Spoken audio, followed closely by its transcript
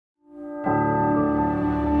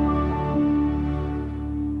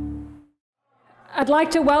I'd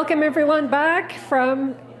like to welcome everyone back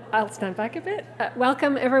from, I'll stand back a bit,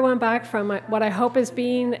 welcome everyone back from what I hope has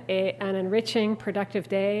been an enriching, productive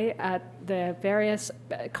day at the various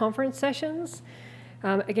conference sessions.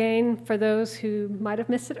 Again, for those who might have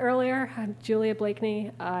missed it earlier, I'm Julia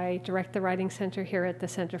Blakeney. I direct the Writing Center here at the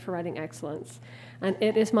Center for Writing Excellence. And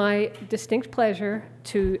it is my distinct pleasure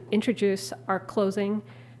to introduce our closing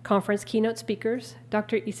conference keynote speakers,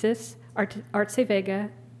 Dr. Isis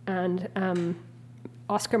Artze-Vega and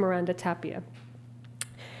Oscar Miranda Tapia.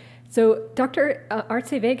 So Dr.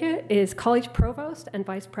 Artze-Vega is College Provost and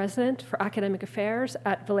Vice President for Academic Affairs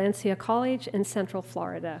at Valencia College in Central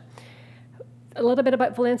Florida. A little bit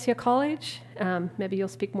about Valencia College. Maybe you'll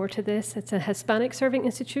speak more to this. It's a Hispanic serving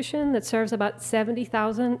institution that serves about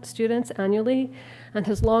 70,000 students annually and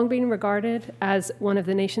has long been regarded as one of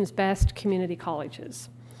the nation's best community colleges.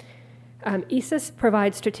 ISIS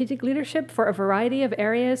provides strategic leadership for a variety of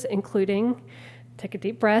areas, including, take a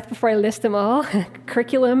deep breath before I list them all,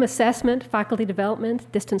 curriculum, assessment, faculty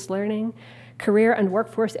development, distance learning, career and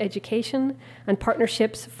workforce education, and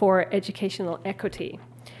partnerships for educational equity.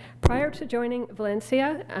 Prior to joining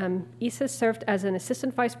Valencia, Isis served as an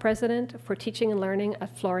assistant vice president for teaching and learning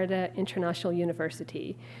at Florida International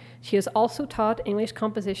University. She has also taught English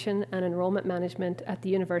composition and enrollment management at the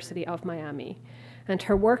University of Miami. And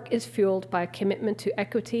her work is fueled by a commitment to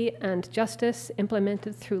equity and justice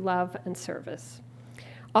implemented through love and service.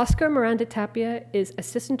 Oscar Miranda Tapia is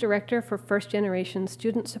Assistant Director for First Generation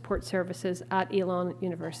Student Support Services at Elon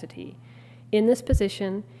University. In this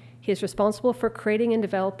position, he is responsible for creating and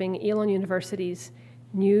developing Elon University's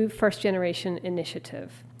new First Generation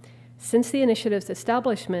initiative. Since the initiative's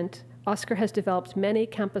establishment, Oscar has developed many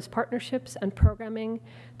campus partnerships and programming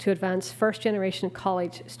to advance First Generation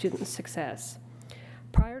college student success.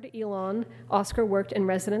 Prior to Elon, Oscar worked in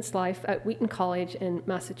residence life at Wheaton College in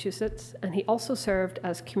Massachusetts, and he also served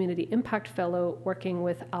as Community Impact Fellow working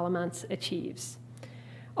with Alamance Achieves.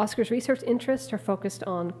 Oscar's research interests are focused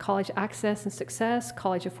on college access and success,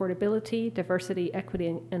 college affordability, diversity, equity,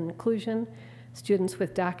 and inclusion, students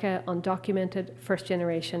with DACA, undocumented, first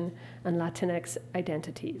generation, and Latinx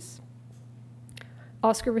identities.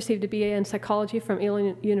 Oscar received a BA in psychology from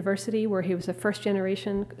Elon University, where he was a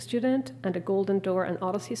first-generation student and a Golden Door and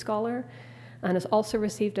Odyssey Scholar, and has also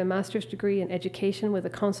received a master's degree in education with a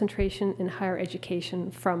concentration in higher education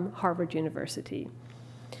from Harvard University.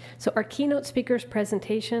 So our keynote speaker's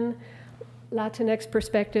presentation, Latinx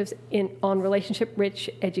Perspectives on Relationship-Rich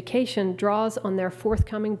Education, draws on their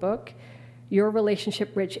forthcoming book, Your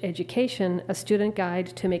Relationship-Rich Education, A Student Guide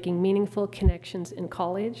to Making Meaningful Connections in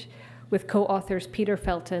College, with co-authors Peter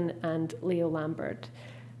Felton and Leo Lambert.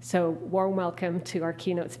 So warm welcome to our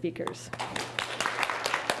keynote speakers.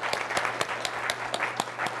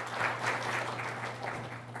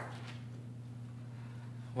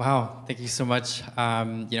 Wow, thank you so much,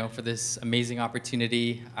 for this amazing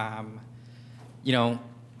opportunity.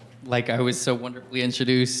 Like I was so wonderfully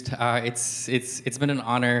introduced, it's been an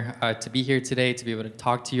honor to be here today, to be able to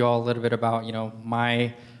talk to you all a little bit about,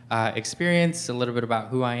 my experience, a little bit about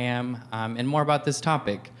who I am, and more about this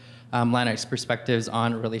topic, Latinx Perspectives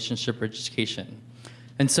on Relationship-Rich Education.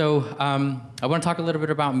 And so I want to talk a little bit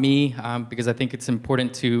about me because I think it's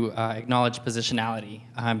important to acknowledge positionality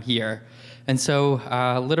here. And so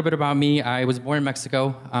a little bit about me. I was born in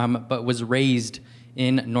Mexico, but was raised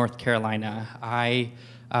in North Carolina.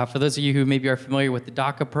 For those of you who maybe are familiar with the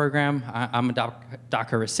DACA program, I'm a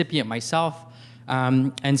DACA recipient myself.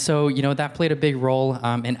 And so, that played a big role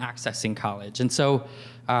in accessing college. And so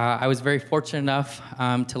I was very fortunate enough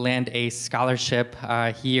to land a scholarship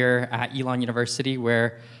here at Elon University,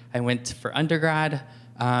 where I went for undergrad.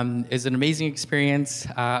 It was an amazing experience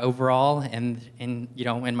overall. And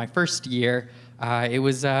in my first year, it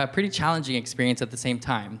was a pretty challenging experience at the same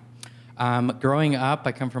time. Growing up,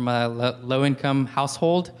 I come from a low-income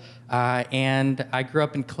household. And I grew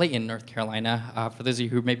up in Clayton, North Carolina. For those of you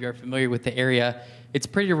who maybe are familiar with the area, it's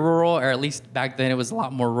pretty rural, or at least back then it was a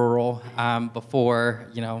lot more rural before,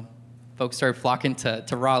 folks started flocking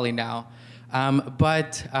to Raleigh now. And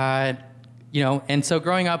so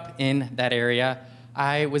growing up in that area,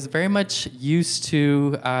 I was very much used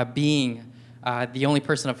to being the only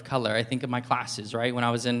person of color, I think, in my classes, right? When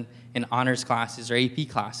I was in honors classes or AP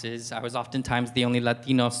classes, I was oftentimes the only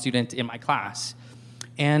Latino student in my class.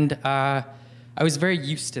 And I was very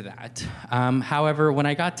used to that. However, when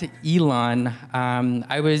I got to Elon,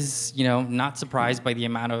 I was, not surprised by the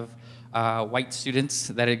amount of white students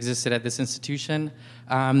that existed at this institution.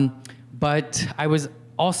 But I was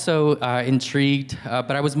also intrigued,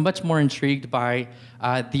 but I was much more intrigued by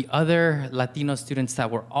the other Latino students that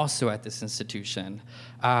were also at this institution.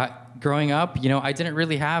 Growing up, I didn't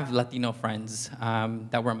really have Latino friends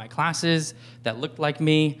that were in my classes, that looked like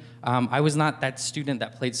me. I was not that student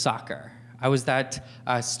that played soccer. I was that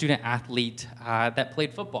student athlete that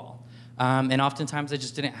played football. And oftentimes I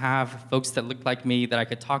just didn't have folks that looked like me that I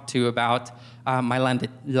could talk to about my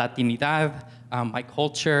Latinidad, my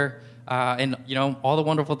culture, and all the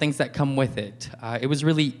wonderful things that come with it. It was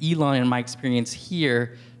really Elon in my experience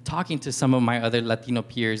here, talking to some of my other Latino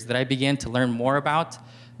peers, that I began to learn more about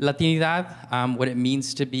Latinidad, what it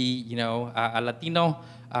means to be, a Latino,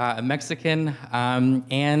 a Mexican,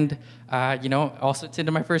 and also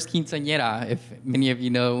attended my first quinceañera, if many of you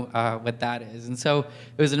know what that is. And so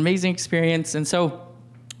it was an amazing experience. And so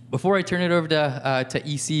before I turn it over to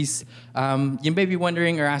ECs, you may be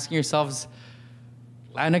wondering or asking yourselves,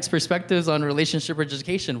 Latinx perspectives on relationship or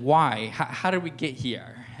education, why? How did we get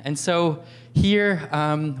here? And so here,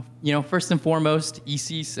 first and foremost,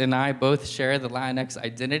 ECs and I both share the Latinx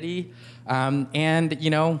identity. And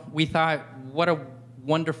we thought, what a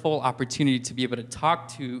wonderful opportunity to be able to talk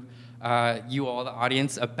to you all, the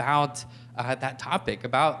audience, about that topic,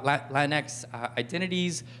 about Latinx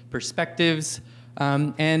identities, perspectives,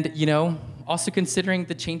 and also considering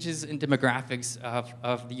the changes in demographics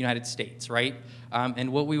of the United States, right?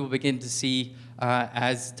 And what we will begin to see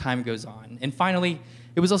as time goes on. And finally,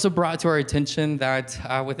 it was also brought to our attention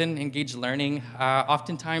that within engaged learning,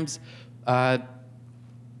 oftentimes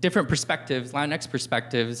different perspectives, Latinx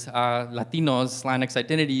perspectives, Latinos, Latinx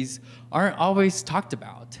identities aren't always talked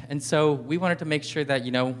about. And so we wanted to make sure that,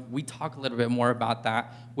 we talk a little bit more about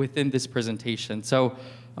that within this presentation. So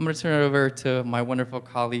I'm gonna turn it over to my wonderful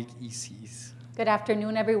colleague, ECs. Good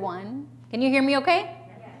afternoon, everyone. Can you hear me okay?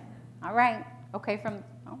 Yes. All right, okay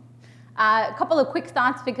a couple of quick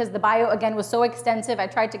thoughts, because the bio, again, was so extensive. I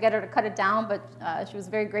tried to get her to cut it down, but she was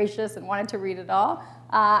very gracious and wanted to read it all.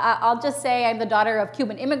 I'll just say I'm the daughter of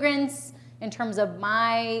Cuban immigrants in terms of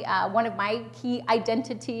one of my key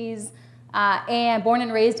identities, and born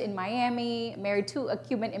and raised in Miami, married to a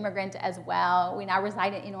Cuban immigrant as well. We now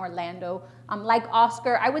reside in Orlando. Like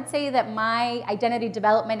Oscar, I would say that my identity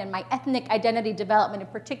development and my ethnic identity development in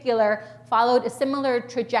particular followed a similar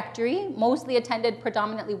trajectory, mostly attended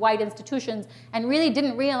predominantly white institutions, and really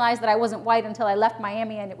didn't realize that I wasn't white until I left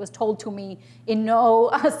Miami and it was told to me in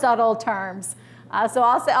no subtle terms. So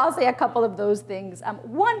I'll say a couple of those things.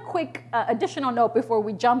 One quick additional note before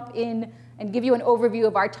we jump in and give you an overview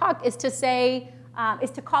of our talk is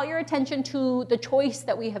to call your attention to the choice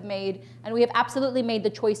that we have made, and we have absolutely made the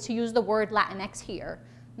choice to use the word Latinx here.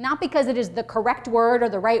 Not because it is the correct word or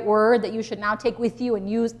the right word that you should now take with you and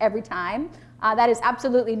use every time. That is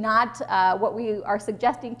absolutely not what we are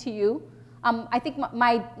suggesting to you. I think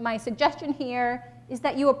my suggestion here is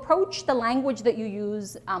that you approach the language that you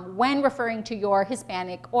use when referring to your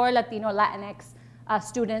Hispanic or Latino Latinx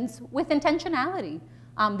students with intentionality.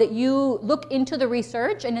 That you look into the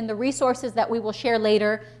research, and in the resources that we will share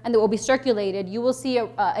later and that will be circulated, you will see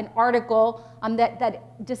an article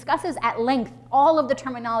that discusses at length all of the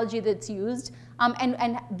terminology that's used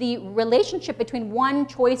and the relationship between one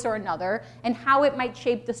choice or another and how it might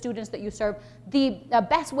shape the students that you serve. The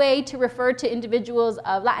best way to refer to individuals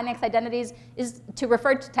of Latinx identities is to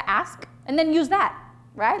refer to ask and then use that.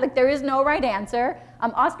 Right? Like, there is no right answer.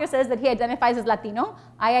 Oscar says that he identifies as Latino.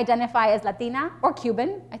 I identify as Latina or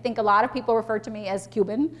Cuban. I think a lot of people refer to me as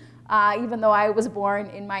Cuban, even though I was born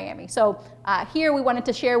in Miami. So here we wanted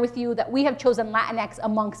to share with you that we have chosen Latinx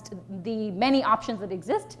amongst the many options that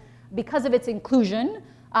exist because of its inclusion.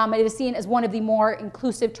 It is seen as one of the more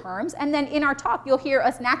inclusive terms. And then in our talk, you'll hear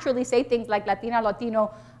us naturally say things like Latina,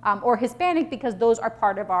 Latino, or Hispanic, because those are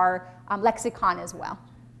part of our lexicon as well.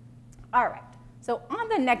 All right. So on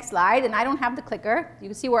the next slide, and I don't have the clicker. You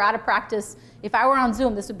can see we're out of practice. If I were on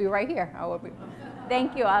Zoom, this would be right here.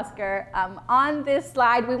 Thank you, Oscar. On this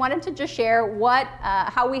slide, we wanted to just share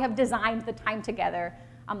how we have designed the time together.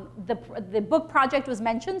 The book project was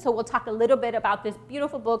mentioned, so we'll talk a little bit about this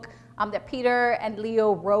beautiful book that Peter and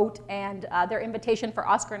Leo wrote, and their invitation for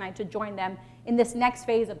Oscar and I to join them in this next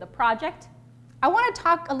phase of the project. I want to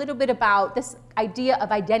talk a little bit about this idea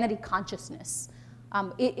of identity consciousness.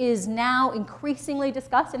 It is now increasingly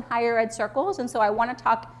discussed in higher ed circles, and so I want to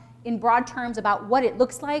talk in broad terms about what it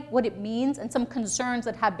looks like, what it means, and some concerns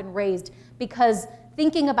that have been raised, because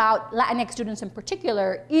thinking about Latinx students in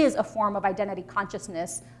particular is a form of identity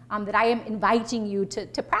consciousness that I am inviting you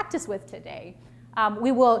to practice with today.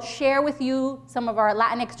 We will share with you some of our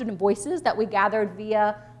Latinx student voices that we gathered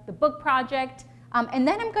via the book project. And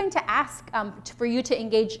then I'm going to ask for you to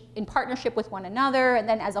engage in partnership with one another, and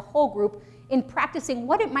then as a whole group, in practicing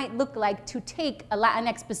what it might look like to take a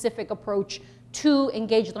Latinx-specific approach to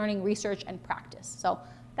engaged learning, research, and practice. So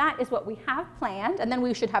that is what we have planned, and then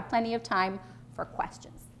we should have plenty of time for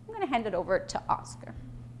questions. I'm going to hand it over to Oscar.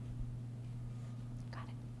 Got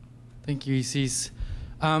it. Thank you, Isis.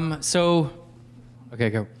 Okay,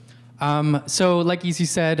 go. So like Isis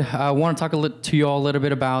said, I want to talk to you all a little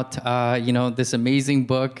bit about, this amazing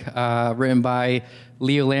book written by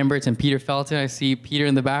Leo Lamberts and Peter Felton. I see Peter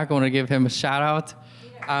in the back. I want to give him a shout out.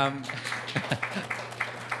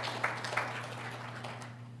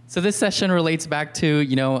 So this session relates back to,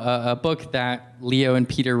 a book that Leo and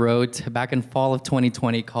Peter wrote back in fall of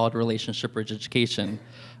 2020 called Relationship-Rich Education.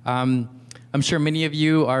 I'm sure many of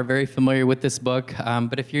you are very familiar with this book,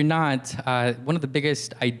 but if you're not, one of the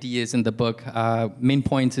biggest ideas in the book, main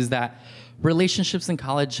points, is that relationships in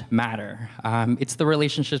college matter. It's the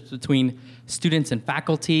relationships between students and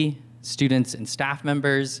faculty, students and staff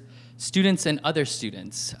members, students and other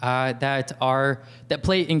students that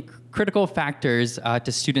play in critical factors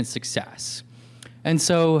to student success. And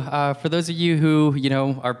so for those of you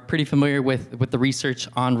who are pretty familiar with the research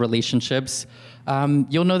on relationships,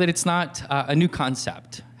 you'll know that it's not a new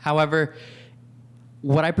concept. However,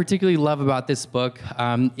 what I particularly love about this book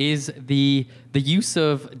is the use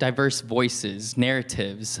of diverse voices,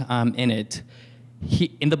 narratives in it.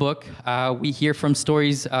 In the book, we hear from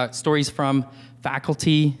stories from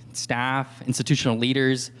faculty, staff, institutional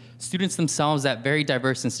leaders, students themselves at very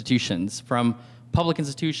diverse institutions, from public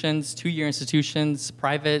institutions, two-year institutions,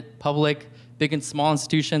 private, public, big and small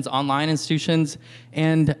institutions, online institutions,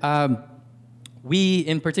 and we,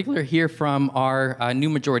 in particular, hear from our new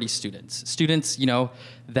majority students,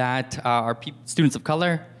 that are students of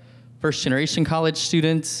color, first-generation college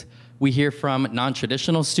students. We hear from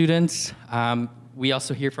non-traditional students. We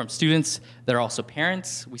also hear from students that are also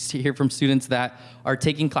parents. We hear from students that are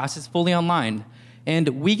taking classes fully online. And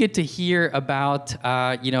we get to hear about,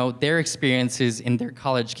 their experiences in their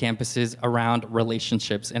college campuses around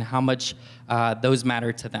relationships and how much those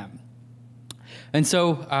matter to them. And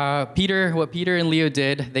so what Peter and Leo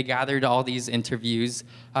did, they gathered all these interviews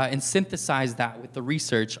and synthesized that with the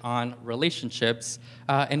research on relationships.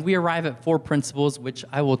 And we arrive at 4 principles, which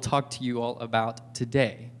I will talk to you all about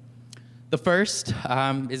today. The first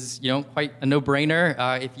is, quite a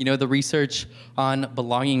no-brainer if you know the research on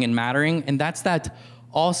belonging and mattering, and that's that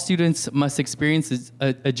all students must experience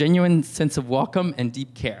a genuine sense of welcome and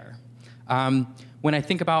deep care. When I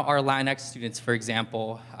think about our Latinx students, for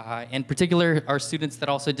example, in particular our students that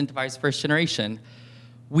also identify as first generation,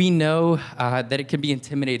 we know that it can be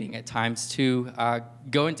intimidating at times to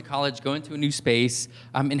go into college, go into a new space,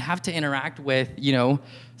 and have to interact with,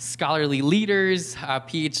 scholarly leaders,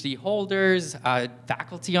 PhD holders,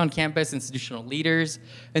 faculty on campus, institutional leaders,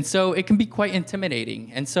 and so it can be quite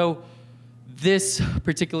intimidating. And so this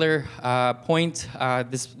particular point,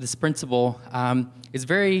 this principle, is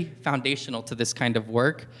very foundational to this kind of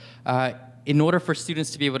work. In order for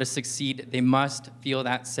students to be able to succeed, they must feel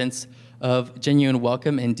that sense of genuine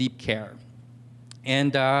welcome and deep care.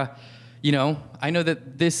 And I know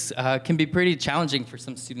that this can be pretty challenging for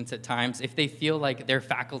some students at times if they feel like their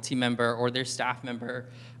faculty member or their staff member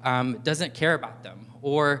doesn't care about them,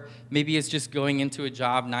 or maybe is just going into a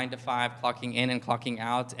job 9 to 5, clocking in and clocking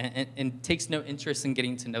out, and takes no interest in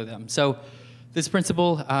getting to know them. So this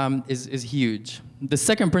principle is huge. The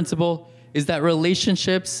second principle is that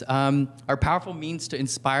relationships are powerful means to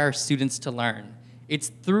inspire students to learn. It's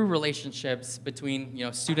through relationships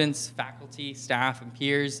between students, faculty, staff, and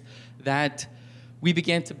peers that we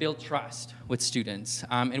begin to build trust with students,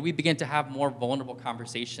 and we begin to have more vulnerable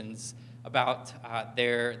conversations about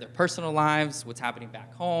their personal lives, what's happening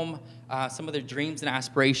back home, some of their dreams and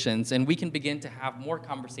aspirations, and we can begin to have more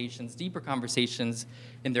conversations, deeper conversations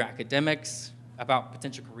in their academics, about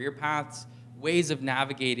potential career paths, ways of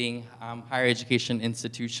navigating higher education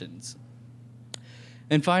institutions.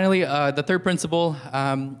 And finally, the third principle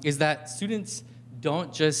is that students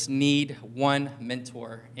don't just need one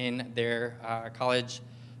mentor in their college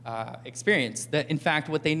experience. That, in fact,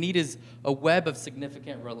 what they need is a web of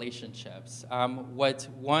significant relationships, what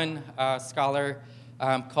one scholar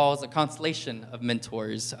calls a constellation of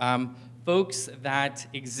mentors, folks that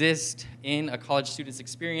exist in a college student's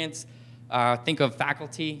experience. Think of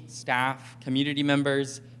faculty, staff, community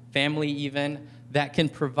members, family even, that can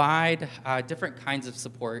provide different kinds of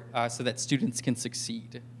support so that students can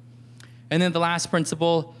succeed. And then the last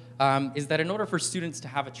principle is that in order for students to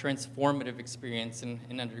have a transformative experience in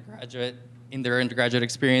their undergraduate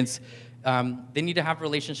experience, they need to have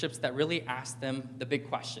relationships that really ask them the big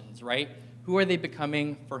questions, right? who are they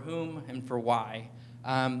becoming, for whom, and for why.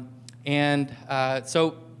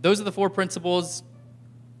 So those are the 4 principles.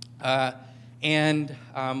 The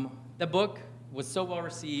book was so well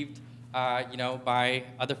received, by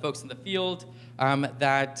other folks in the field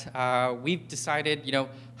that we've decided,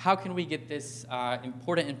 how can we get this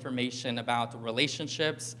important information about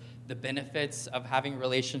relationships, the benefits of having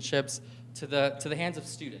relationships to the hands of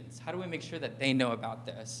students? How do we make sure that they know about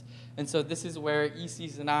this? And so this is where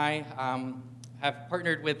ECs and I have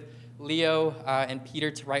partnered with Leo and Peter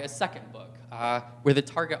to write a second book where the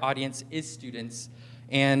target audience is students.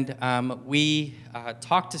 And we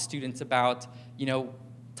talk to students about,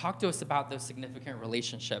 talk to us about those significant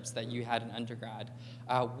relationships that you had in undergrad.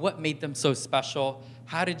 What made them so special?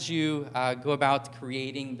 How did you go about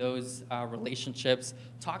creating those relationships?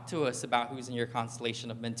 Talk to us about who's in your constellation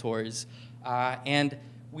of mentors. And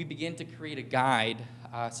we begin to create a guide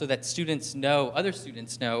so that students know, other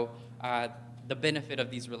students know, the benefit of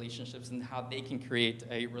these relationships and how they can create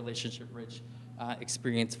a relationship-rich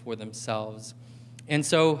experience for themselves. And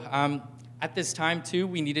so at this time, too,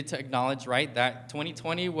 we needed to acknowledge, right, that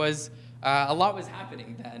 2020 was, a lot was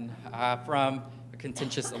happening then, from a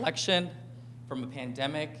contentious election, from a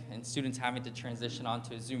pandemic, and students having to transition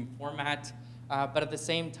onto a Zoom format. But at the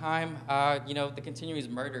same time, the continuous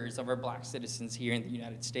murders of our Black citizens here in the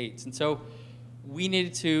United States. And so we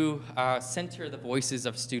needed to center the voices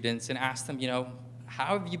of students and ask them,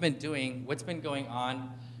 how have you been doing? What's been going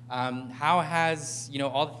on? How has,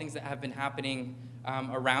 all the things that have been happening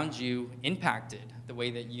around you impacted the way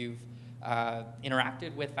that you've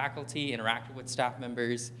interacted with faculty, interacted with staff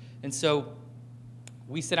members? And so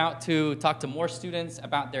we set out to talk to more students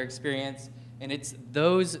about their experience, and it's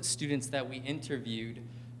those students that we interviewed,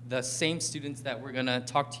 the same students that we're gonna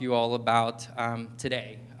talk to you all about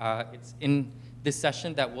today. It's in this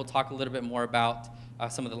session that we'll talk a little bit more about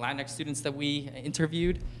some of the Latinx students that we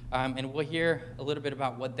interviewed, and we'll hear a little bit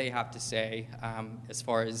about what they have to say as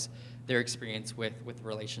far as their experience with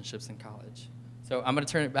relationships in college. So I'm gonna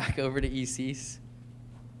turn it back over to ECs.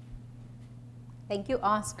 Thank you,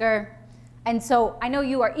 Oscar. And so I know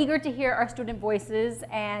you are eager to hear our student voices,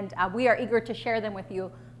 and we are eager to share them with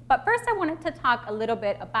you. But first I wanted to talk a little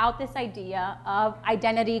bit about this idea of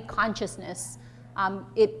identity consciousness.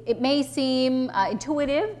 It may seem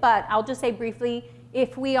intuitive, but I'll just say briefly,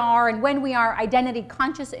 if we are and when we are identity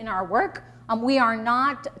conscious in our work, we are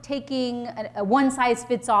not taking a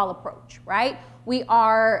one-size-fits-all approach, right? We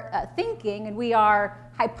are thinking and we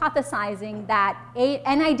are hypothesizing that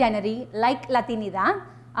an identity like Latinidad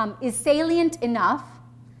is salient enough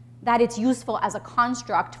that it's useful as a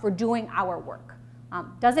construct for doing our work.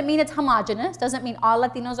 Doesn't mean it's homogenous, doesn't mean all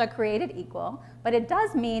Latinos are created equal, but it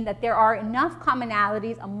does mean that there are enough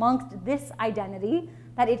commonalities amongst this identity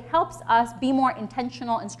that it helps us be more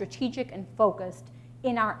intentional and strategic and focused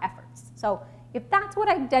in our efforts. So if that's what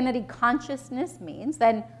identity consciousness means,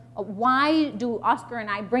 then why do Oscar and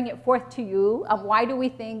I bring it forth to you? Why do we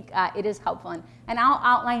think it is helpful? And I'll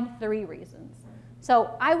outline 3 reasons.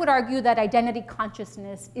 So I would argue that identity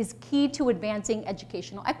consciousness is key to advancing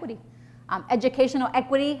educational equity. Educational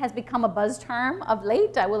equity has become a buzz term of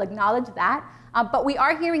late, I will acknowledge that, but we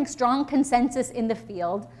are hearing strong consensus in the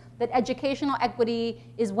field that educational equity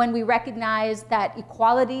is when we recognize that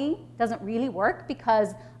equality doesn't really work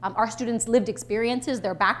because our students' lived experiences,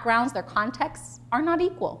 their backgrounds, their contexts are not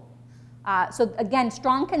equal. So again,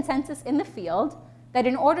 strong consensus in the field that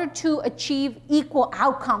in order to achieve equal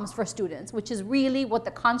outcomes for students, which is really what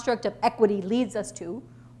the construct of equity leads us to,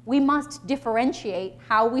 we must differentiate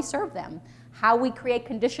how we serve them, how we create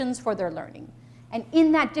conditions for their learning. And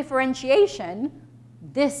in that differentiation,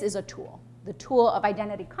 this is a tool. The tool of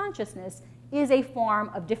identity consciousness is a form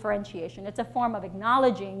of differentiation. It's a form of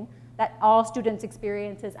acknowledging that all students'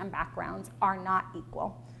 experiences and backgrounds are not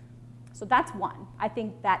equal. So that's one. I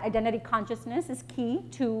think that identity consciousness is key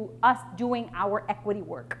to us doing our equity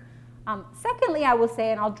work. Secondly, I will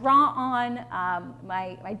say, and I'll draw on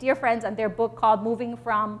my dear friends and their book called Moving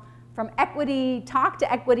from Equity Talk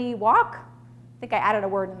to Equity Walk. I think I added a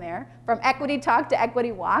word in there. From Equity Talk to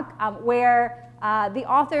Equity Walk, where the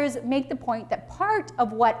authors make the point that part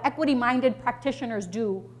of what equity-minded practitioners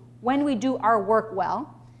do when we do our work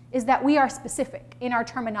well is that we are specific in our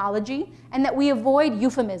terminology and that we avoid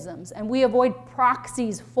euphemisms and we avoid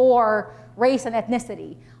proxies for race and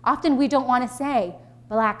ethnicity. Often we don't want to say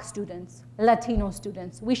Black students, Latino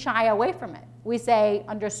students. We shy away from it. We say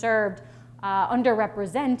underserved,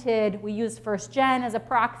 underrepresented. We use first gen as a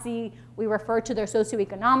proxy. We refer to their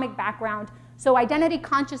socioeconomic background. So identity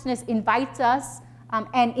consciousness invites us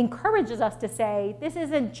and encourages us to say, this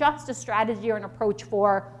isn't just a strategy or an approach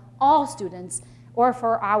for all students. or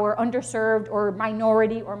for our underserved or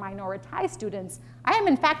minority or minoritized students. I am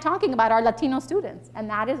in fact talking about our Latino students, and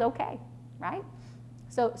that is okay, right?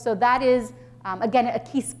 So that is, again, a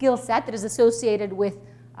key skill set that is associated with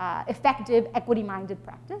effective equity-minded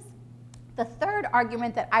practice. The third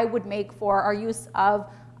argument that I would make for our use of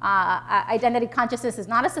identity consciousness is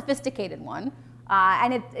not a sophisticated one,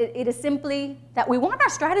 and it is simply that we want our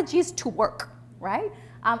strategies to work, right?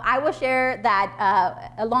 I will share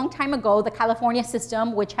that a long time ago, the California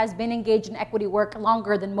system, which has been engaged in equity work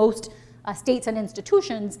longer than most states and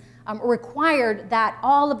institutions, required that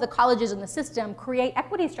all of the colleges in the system create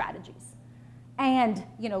equity strategies. And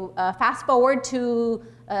fast forward to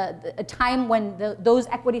a time when those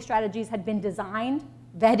equity strategies had been designed,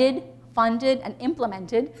 vetted, funded, and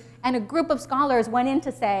implemented, and a group of scholars went in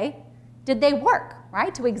to say, did they work,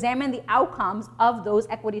 right? To examine the outcomes of those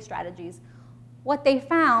equity strategies. What they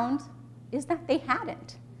found is that they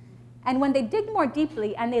hadn't. And when they dig more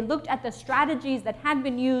deeply and they looked at the strategies that had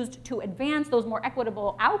been used to advance those more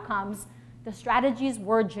equitable outcomes, the strategies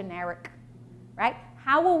were generic, right?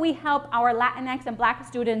 How will we help our Latinx and Black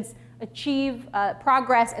students achieve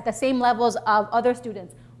progress at the same levels of other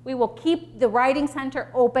students? We will keep the writing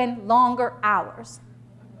center open longer hours,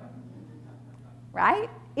 right?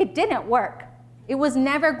 It didn't work. It was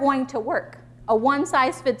never going to work. A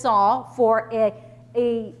one-size-fits-all for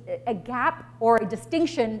a gap or a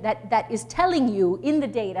distinction that is telling you in the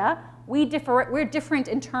data, we're different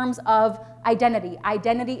in terms of identity.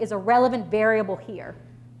 Identity is a relevant variable here.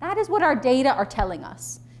 That is what our data are telling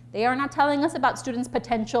us. They are not telling us about students'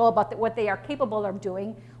 potential, about what they are capable of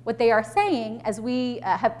doing. What they are saying, as we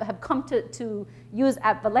have come to use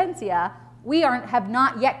at Valencia, we have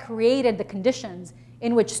not yet created the conditions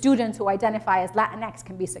in which students who identify as Latinx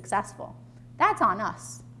can be successful. That's on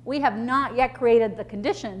us. We have not yet created the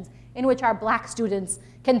conditions in which our Black students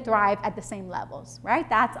can thrive at the same levels, right?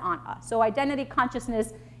 That's on us. So identity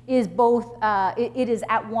consciousness is both, it is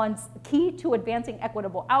at once key to advancing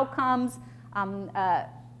equitable outcomes.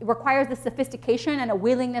 It requires the sophistication and a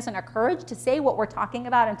willingness and a courage to say what we're talking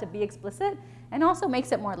about and to be explicit, and also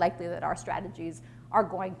makes it more likely that our strategies are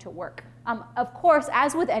going to work. Of course,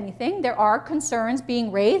 as with anything, there are concerns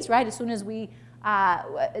being raised, right? As soon as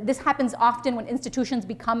this happens often when institutions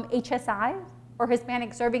become HSI, or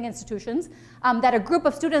Hispanic serving institutions, that a group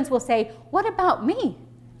of students will say, what about me?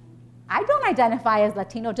 I don't identify as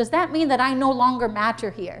Latino. Does that mean that I no longer matter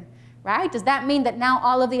here? Right? Does that mean that now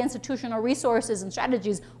all of the institutional resources and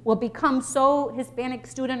strategies will become so Hispanic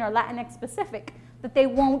student or Latinx specific that they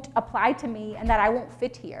won't apply to me and that I won't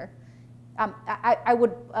fit here? I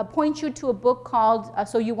would point you to a book called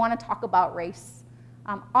So You Want to Talk About Race.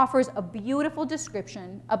 Offers a beautiful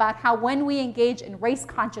description about how when we engage in race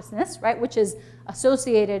consciousness, right, which is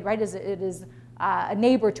associated, right, it is a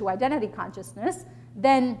neighbor to identity consciousness,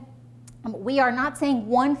 then we are not saying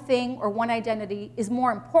one thing or one identity is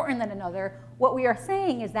more important than another. What we are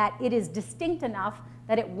saying is that it is distinct enough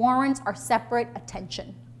that it warrants our separate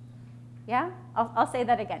attention. Yeah? I'll say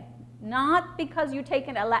that again. Not because you're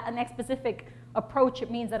taking a Latinx-specific approach,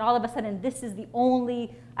 it means that all of a sudden this is the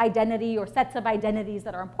only identity or sets of identities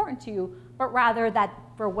that are important to you, but rather that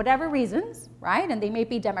for whatever reasons, right, and they may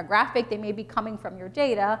be demographic, they may be coming from your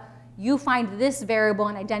data, you find this variable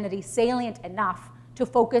and identity salient enough to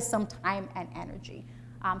focus some time and energy.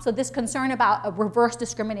 So this concern about a reverse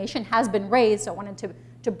discrimination has been raised, so I wanted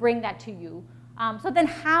to bring that to you. So then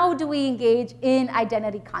how do we engage in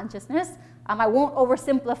identity consciousness? I won't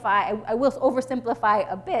oversimplify, I will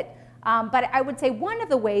oversimplify a bit, but I would say one of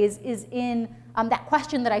the ways is in that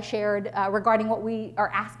question that I shared regarding what we are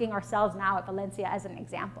asking ourselves now at Valencia as an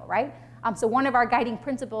example, right? So one of our guiding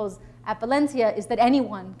principles at Valencia is that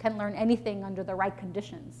anyone can learn anything under the right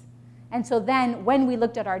conditions. And so then when we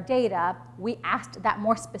looked at our data, we asked that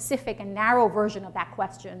more specific and narrow version of that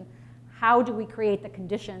question, how do we create the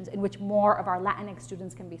conditions in which more of our Latinx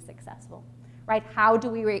students can be successful, right? How do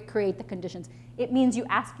we create the conditions? It means you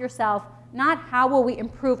ask yourself, not how will we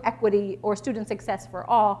improve equity or student success for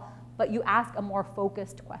all, but you ask a more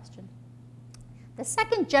focused question. The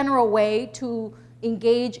second general way to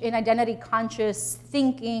engage in identity conscious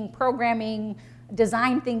thinking, programming,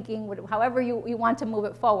 design thinking, however you want to move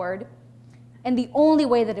it forward, and the only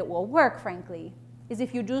way that it will work, frankly, is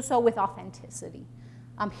if you do so with authenticity.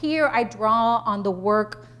 Here I draw on the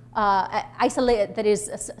work isolated that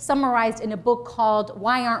is summarized in a book called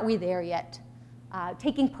Why Aren't We There Yet?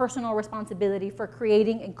 Taking personal responsibility for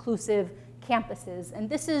creating inclusive campuses. And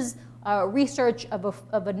this is research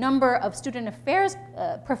of a number of student affairs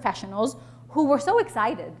professionals who were so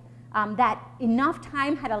excited that enough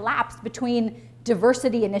time had elapsed between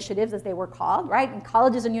diversity initiatives, as they were called, right, in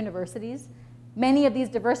colleges and universities, Many of these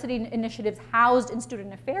diversity initiatives housed in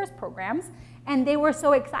student affairs programs, and they were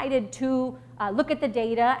so excited to look at the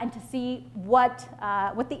data and to see what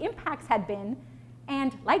the impacts had been.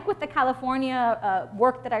 And like with the California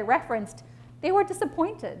work that I referenced, they were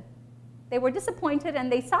disappointed. They were disappointed, and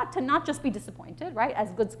they sought to not just be disappointed, right,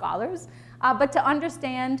 as good scholars, but to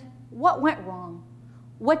understand what went wrong.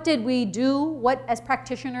 What did we do? What, as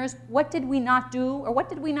practitioners, what did we not do, or what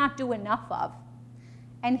did we not do enough of?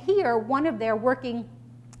 And here, one of their working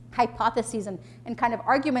hypotheses and kind of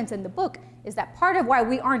arguments in the book is that part of why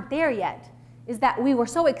we aren't there yet is that we were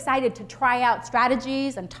so excited to try out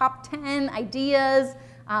strategies and top 10 ideas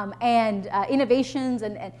and innovations,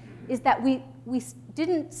 and is that we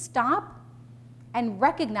didn't stop and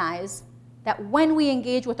recognize that when we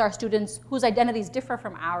engage with our students whose identities differ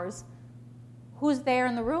from ours, who's there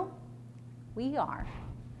in the room? We are.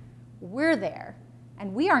 We're there.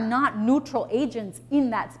 And we are not neutral agents in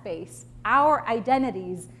that space. Our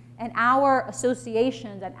identities and our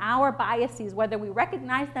associations and our biases, whether we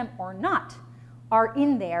recognize them or not, are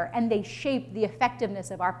in there, and they shape the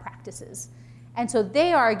effectiveness of our practices. And so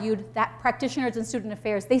they argued that practitioners in student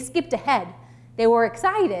affairs, they skipped ahead. They were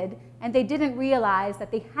excited, and they didn't realize that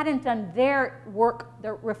they hadn't done their work,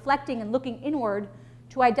 their reflecting and looking inward,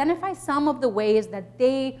 to identify some of the ways that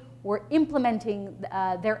they were implementing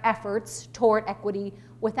their efforts toward equity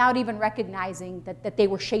without even recognizing that they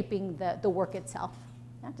were shaping the work itself.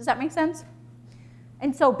 Yeah, does that make sense?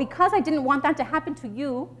 And so because I didn't want that to happen to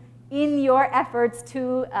you in your efforts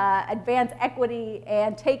to advance equity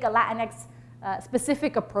and take a Latinx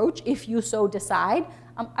specific approach, if you so decide,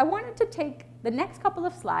 I wanted to take the next couple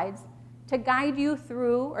of slides to guide you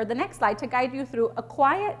through, or the next slide to guide you through a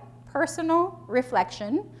quiet personal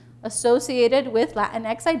reflection associated with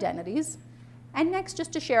Latinx identities, and next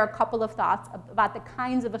just to share a couple of thoughts about the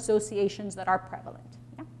kinds of associations that are prevalent.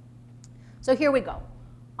 Yeah? So here we go.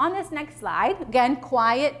 On this next slide, again,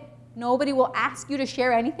 quiet, nobody will ask you to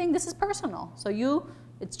share anything. This is personal, so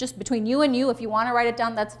it's just between you and you. If you want to write it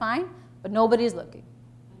down, that's fine, but nobody's looking.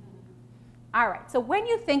 All right, so when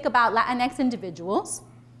you think about Latinx individuals,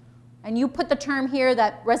 and you put the term here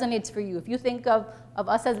that resonates for you. If you think of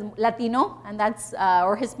us as Latino, and that's,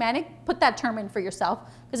 or Hispanic, put that term in for yourself,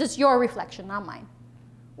 because it's your reflection, not mine.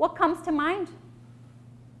 What comes to mind?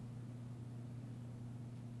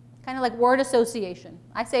 Kind of like word association.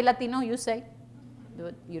 I say Latino, you say. Do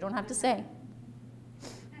it. You don't have to say.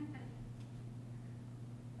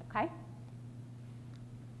 Okay?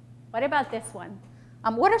 What about this one?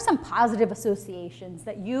 What are some positive associations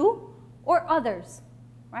that you or others,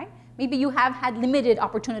 right? Maybe you have had limited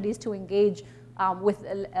opportunities to engage with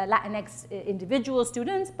Latinx individual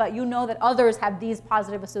students, but you know that others have these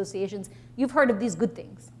positive associations. You've heard of these good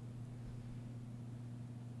things.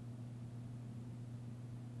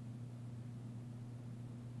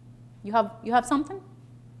 You have something?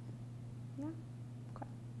 Yeah? Okay.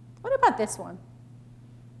 What about this one?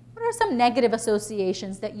 What are some negative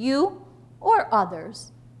associations that you or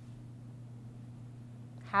others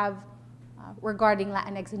have regarding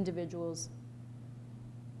Latinx individuals?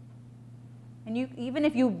 And even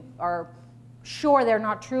if you are sure they're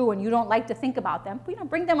not true and you don't like to think about them,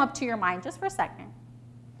 bring them up to your mind just for a second.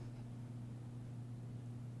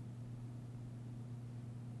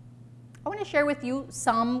 I want to share with you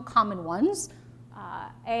some common ones.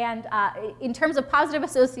 In terms of positive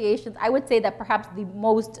associations, I would say that perhaps the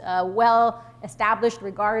most well-established,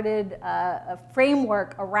 regarded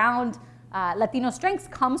framework around Latino strengths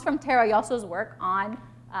comes from Tara Yosso's work on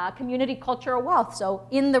community cultural wealth. So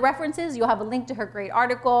in the references, you'll have a link to her great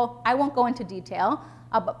article. I won't go into detail,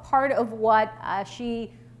 but part of what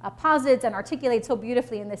she posits and articulates so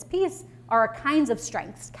beautifully in this piece are kinds of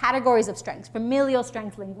strengths, categories of strengths: familial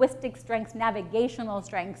strengths, linguistic strengths, navigational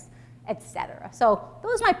strengths, etc. So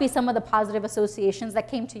those might be some of the positive associations that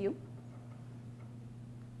came to you.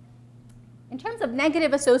 In terms of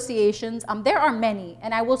negative associations, there are many,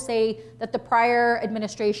 and I will say that the prior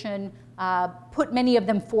administration put many of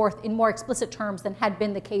them forth in more explicit terms than had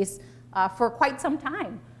been the case for quite some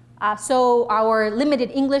time. So our limited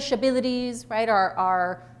English abilities, right,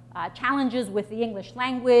 our challenges with the English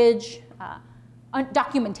language,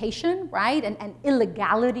 documentation, right, and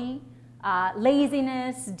illegality,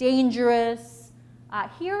 laziness, dangerous.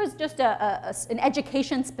 Here is just an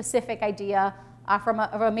education-specific idea from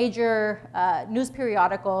a major news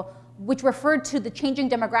periodical, which referred to the changing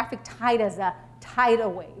demographic tide as a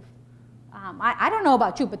tidal wave. I don't know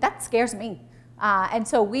about you, but that scares me. And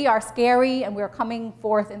so we are scary, and we're coming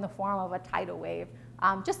forth in the form of a tidal wave.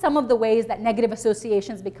 Just some of the ways that negative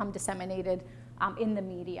associations become disseminated in the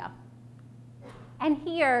media. And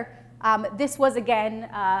here, This was again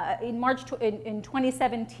in March in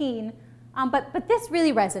 2017, but this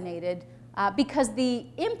really resonated because the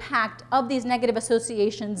impact of these negative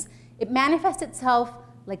associations, it manifests itself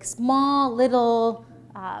like small little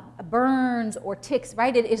burns or ticks,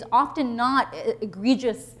 right? It is often not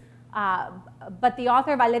egregious, but the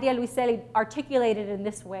author Valeria Luiselli articulated in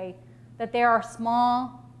this way, that there are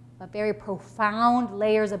small but very profound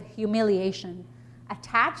layers of humiliation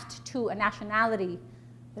attached to a nationality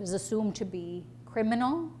that is assumed to be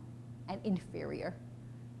criminal and inferior,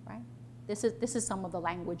 right? This is some of the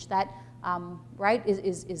language that, right,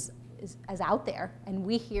 is out there, and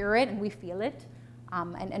we hear it and we feel it,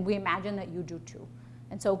 and we imagine that you do too.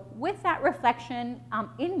 And so with that reflection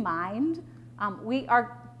in mind, we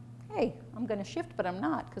are, hey, I'm gonna shift, but I'm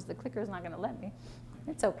not, because the clicker is not gonna let me.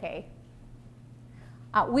 It's okay.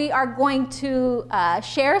 We are going to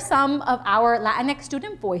share some of our Latinx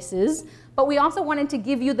student voices, but we also wanted to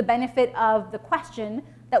give you the benefit of the question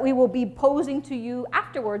that we will be posing to you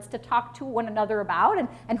afterwards to talk to one another about,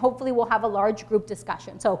 and hopefully we'll have a large group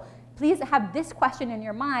discussion. So please have this question in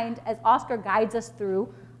your mind as Oscar guides us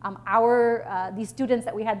through these students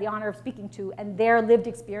that we had the honor of speaking to and their lived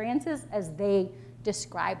experiences as they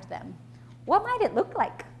described them. What might it look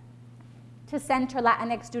like to center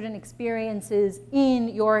Latinx student experiences in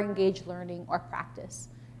your engaged learning or practice,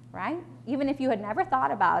 right? Even if you had never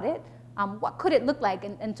thought about it, what could it look like?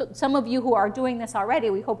 And so some of you who are doing this already,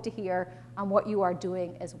 we hope to hear what you are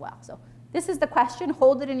doing as well. So this is the question,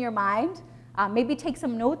 hold it in your mind. Maybe take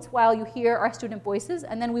some notes while you hear our student voices,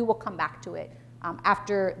 and then we will come back to it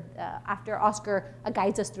after Oscar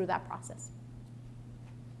guides us through that process.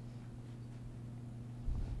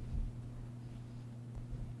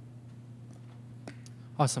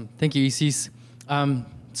 Awesome, thank you, Isis.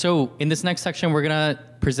 So in this next section, we're gonna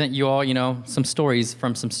present you all, some stories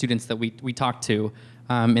from some students that we talked to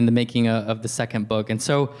in the making of the second book. And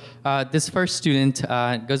so this first student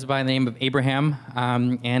goes by the name of Abraham,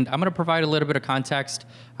 and I'm gonna provide a little bit of context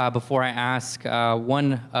before I ask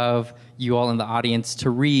one of you all in the audience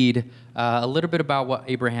to read a little bit about what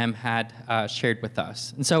Abraham had shared with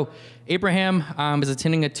us. And so Abraham is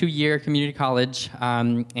attending a 2-year community college,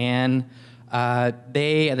 and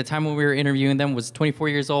they, at the time when we were interviewing them, was 24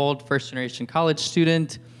 years old, first-generation college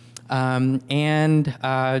student,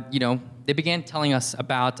 they began telling us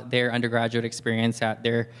about their undergraduate experience at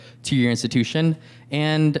their 2-year institution.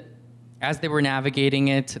 And as they were navigating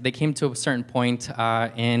it, they came to a certain point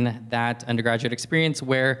in that undergraduate experience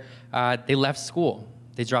where they left school,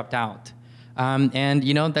 they dropped out.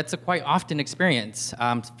 That's a quite often experience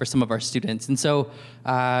for some of our students. And so,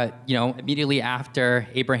 immediately after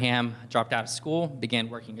Abraham dropped out of school, began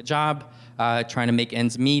working a job, trying to make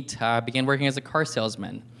ends meet, began working as a car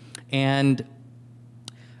salesman. And,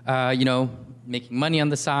 making money on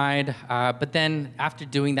the side. But then after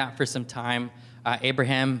doing that for some time,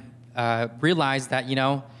 Abraham realized that,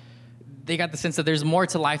 they got the sense that there's more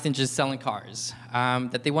to life than just selling cars,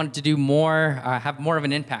 that they wanted to do more, have more of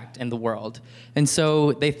an impact in the world. And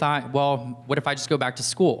so they thought, well, what if I just go back to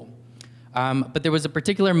school? But there was a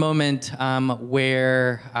particular moment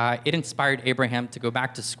where it inspired Abraham to go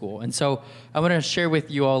back to school. And so I want to share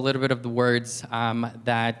with you all a little bit of the words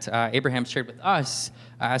that Abraham shared with us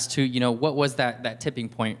as to, what was that tipping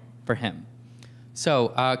point for him. So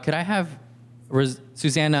could I have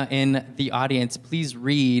Susanna in the audience please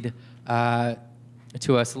read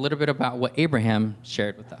to us a little bit about what Abraham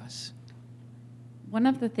shared with us. One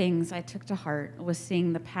of the things I took to heart was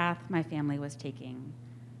seeing the path my family was taking.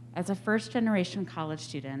 As a first-generation college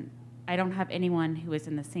student, I don't have anyone who is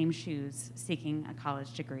in the same shoes seeking a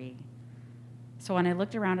college degree. So when I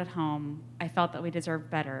looked around at home, I felt that we deserved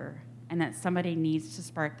better and that somebody needs to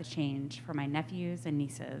spark the change for my nephews and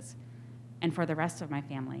nieces and for the rest of my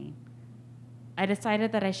family. I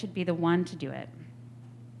decided that I should be the one to do it.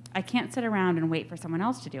 I can't sit around and wait for someone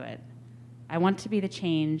else to do it. I want to be the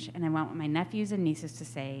change, and I want my nephews and nieces to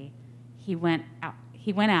say, he went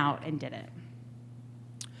out and did it.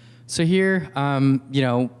 So here,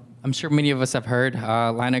 I'm sure many of us have heard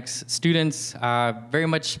Latinx students very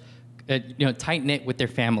much tight-knit with their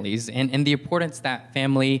families and the importance that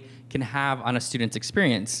family can have on a student's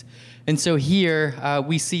experience. And so here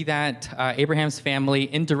we see that Abraham's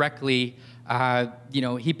family indirectly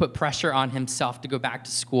he put pressure on himself to go back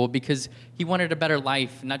to school because he wanted a better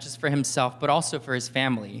life, not just for himself, but also for his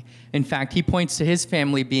family. In fact, he points to his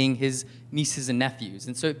family being his nieces and nephews.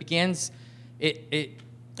 And so it begins,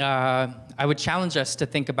 I would challenge us to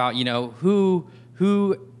think about, who,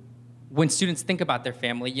 when students think about their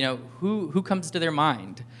family, who comes to their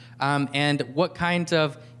mind? And what kinds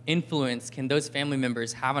of influence can those family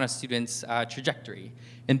members have on a student's trajectory?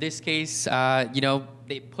 In this case,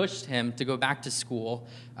 they pushed him to go back to school.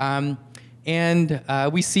 And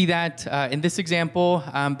we see that in this example,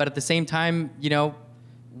 but at the same time,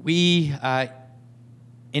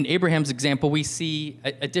 in Abraham's example, we see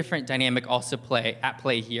a different dynamic also at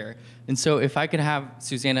play here. And so if I could have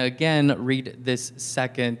Susanna again read this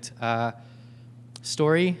second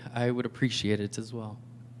story, I would appreciate it as well.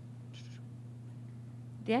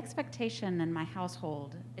 The expectation in my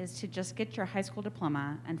household is to just get your high school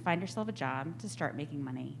diploma and find yourself a job to start making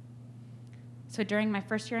money. So during my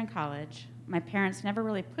first year in college, my parents never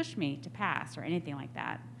really pushed me to pass or anything like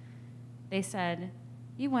that. They said,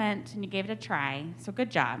 "You went and you gave it a try, so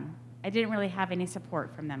good job." I didn't really have any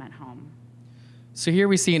support from them at home. So here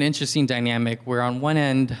we see an interesting dynamic where on one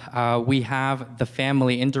end, we have the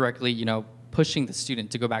family indirectly, pushing the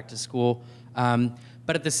student to go back to school.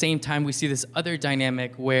 But at the same time, we see this other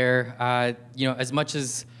dynamic where, as much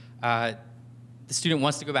as the student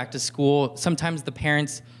wants to go back to school, sometimes the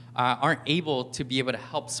parents aren't able to be able to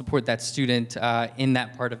help support that student in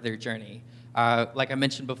that part of their journey. Like I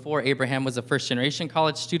mentioned before, Abraham was a first-generation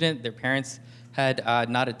college student. Their parents had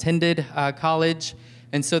not attended college,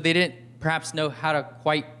 and so they didn't perhaps know how to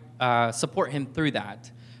quite support him through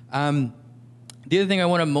that. The other thing I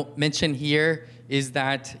want to mention here is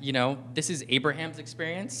that, this is Abraham's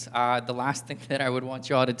experience. The last thing that I would want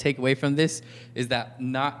you all to take away from this is that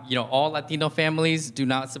not, all Latino families do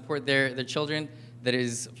not support their children. That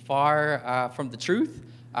is far from the truth.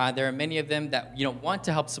 There are many of them that want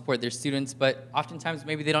to help support their students, but oftentimes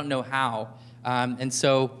maybe they don't know how. And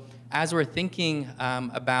so as we're thinking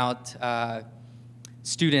about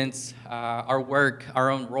students, our work, our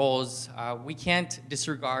own roles, we can't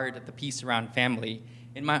disregard the piece around family.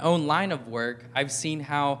 In my own line of work, I've seen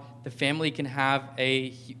how the family can have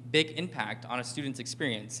a big impact on a student's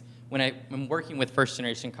experience. When I'm working with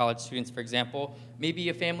first-generation college students, for example, maybe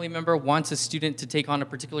a family member wants a student to take on a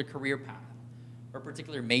particular career path or a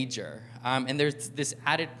particular major, and there's this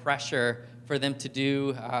added pressure for them to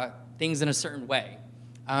do things in a certain way.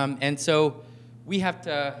 And so we have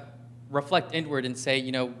to reflect inward and say,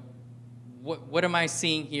 what am I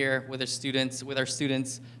seeing here with our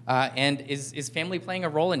students, and is family playing a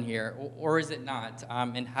role in here, or is it not?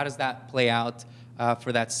 And how does that play out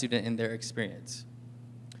for that student in their experience?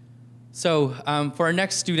 So for our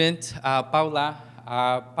next student, Paula.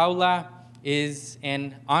 Paula is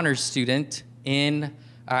an honors student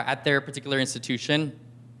at their particular institution.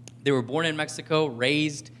 They were born in Mexico,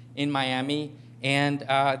 raised in Miami, and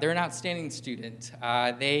they're an outstanding student.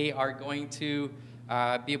 They are going to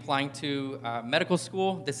be applying to medical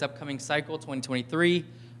school this upcoming cycle, 2023.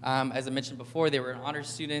 As I mentioned before, they were an honors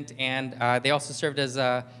student, and they also served as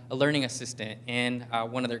a learning assistant in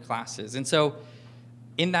one of their classes. And so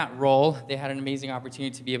in that role, they had an amazing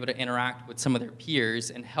opportunity to be able to interact with some of their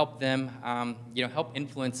peers and help them, help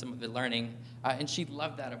influence some of their learning. And she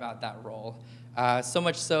loved that about that role. So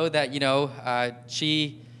much so that,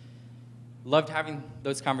 she loved having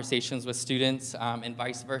those conversations with students and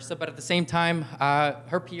vice versa. But at the same time,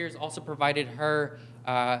 her peers also provided her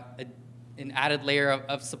an added layer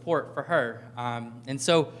of support for her. And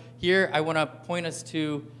so here I want to point us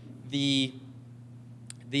to the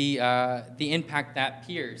impact that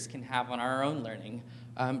peers can have on our own learning.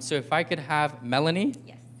 So if I could have Melanie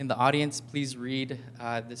in the audience, please read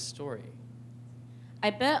this story. I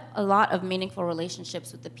built a lot of meaningful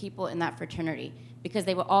relationships with the people in that fraternity because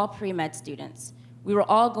they were all pre-med students. We were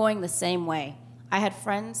all going the same way. I had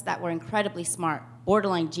friends that were incredibly smart,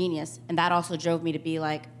 borderline genius, and that also drove me to be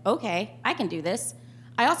like, okay, I can do this.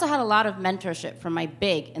 I also had a lot of mentorship from my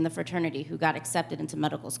big in the fraternity who got accepted into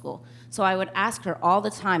medical school. So I would ask her all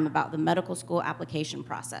the time about the medical school application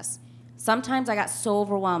process. Sometimes I got so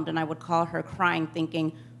overwhelmed and I would call her crying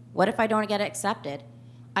thinking, what if I don't get accepted?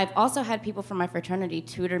 I've also had people from my fraternity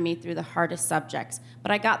tutor me through the hardest subjects,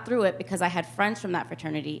 but I got through it because I had friends from that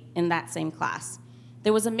fraternity in that same class.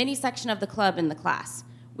 There was a mini section of the club in the class.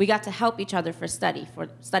 We got to help each other study for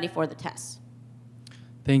the tests.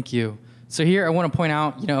 Thank you. So here I want to point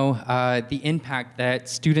out, the impact that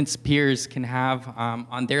students' peers can have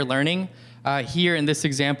on their learning. Here in this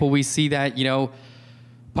example, we see that,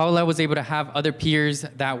 Paula was able to have other peers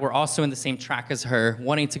that were also in the same track as her,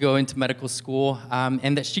 wanting to go into medical school,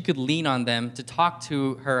 and that she could lean on them to talk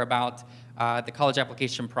to her about the college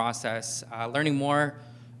application process, learning more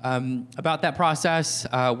about that process.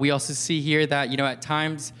 We also see here that, at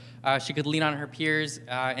times, she could lean on her peers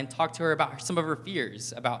and talk to her about some of her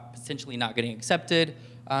fears about potentially not getting accepted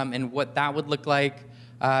and what that would look like.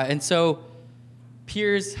 And so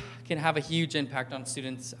peers can have a huge impact on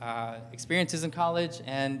students' experiences in college.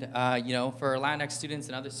 And for Latinx students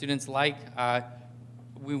and other students alike,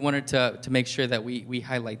 we wanted to make sure that we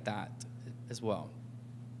highlight that as well.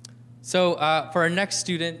 So for our next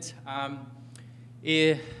student,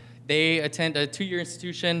 they attend a 2-year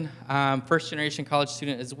institution, first-generation college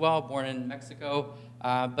student as well, born in Mexico,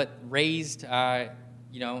 but raised, the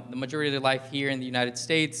majority of their life here in the United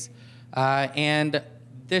States. And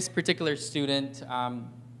this particular student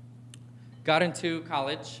got into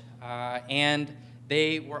college, and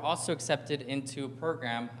they were also accepted into a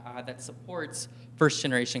program that supports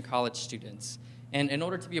first-generation college students. And in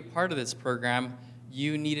order to be a part of this program,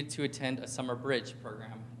 you needed to attend a summer bridge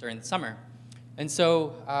program during the summer. And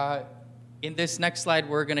so in this next slide,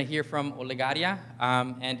 we're going to hear from Olegaria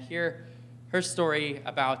and hear her story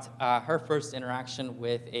about her first interaction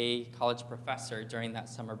with a college professor during that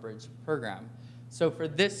summer bridge program. So for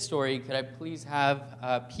this story, could I please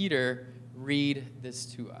have Peter read this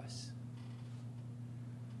to us?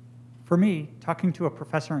 For me, talking to a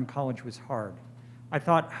professor in college was hard. I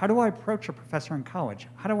thought, how do I approach a professor in college?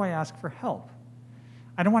 How do I ask for help?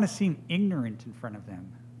 I don't want to seem ignorant in front of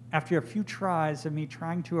them. After a few tries of me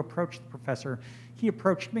trying to approach the professor, he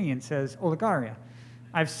approached me and says, Olegaria,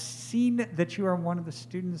 I've seen that you are one of the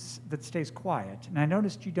students that stays quiet, and I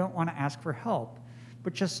noticed you don't want to ask for help,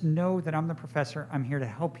 but just know that I'm the professor, I'm here to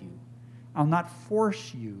help you. I'll not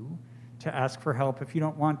force you to ask for help if you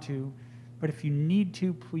don't want to, but if you need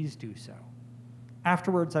to, please do so.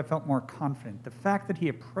 Afterwards, I felt more confident. The fact that he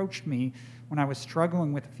approached me when I was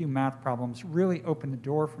struggling with a few math problems really opened the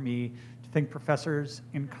door for me to think professors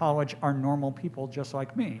in college are normal people just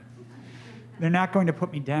like me. They're not going to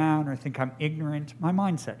put me down or think I'm ignorant. My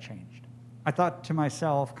mindset changed. I thought to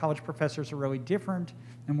myself, college professors are really different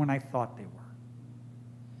than when I thought they were.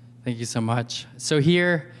 Thank you so much. So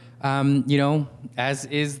here, as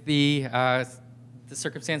is the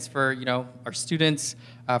circumstance for our students,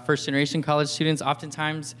 first-generation college students,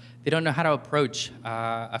 oftentimes they don't know how to approach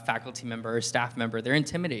a faculty member or staff member. They're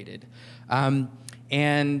intimidated.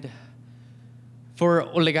 And for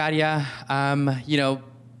Olegaria,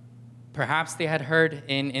 perhaps they had heard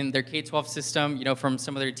in their K-12 system, from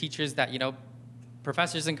some of their teachers that,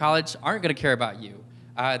 professors in college aren't going to care about you,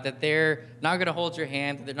 that they're not going to hold your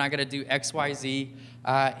hand, that they're not going to do X, Y, Z,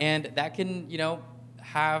 and that can,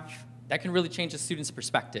 that can really change a student's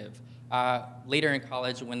perspective later in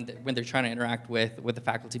college when they're trying to interact with a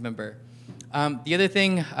faculty member. The other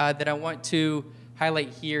thing that I want to highlight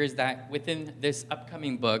here is that within this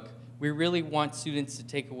upcoming book, we really want students to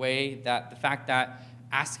take away that the fact that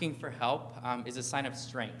asking for help is a sign of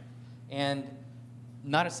strength and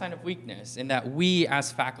not a sign of weakness, and that we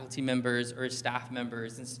as faculty members or staff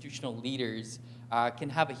members, institutional leaders, can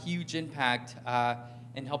have a huge impact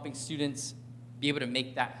in helping students be able to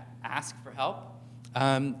make that ask for help.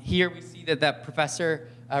 Here we see that professor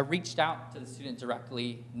reached out to the student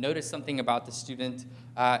directly, noticed something about the student,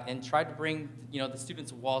 and tried to bring the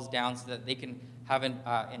student's walls down so that they can have an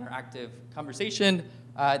interactive conversation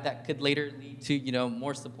that could later lead to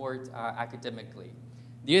more support academically.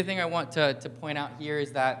 The other thing I want to point out here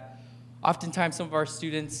is that oftentimes some of our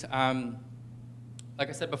students, like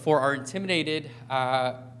I said before, are intimidated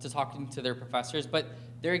to talking to their professors, but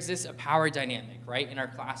there exists a power dynamic, right, in our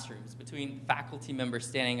classrooms between faculty members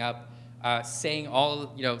standing up, saying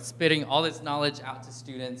spitting all this knowledge out to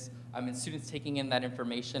students, and students taking in that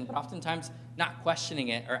information, but oftentimes not questioning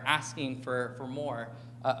it or asking for more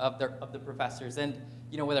of the professors. And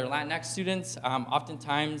with our Latinx students,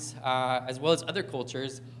 oftentimes, as well as other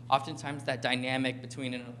cultures, oftentimes that dynamic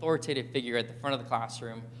between an authoritative figure at the front of the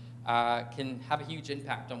classroom can have a huge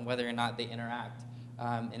impact on whether or not they interact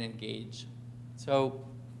and engage. So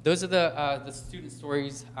those are the student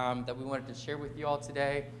stories that we wanted to share with you all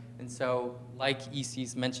today. And so, like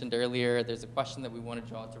EC's mentioned earlier, there's a question that we wanted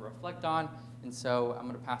you all to reflect on. And so I'm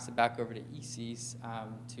going to pass it back over to EC's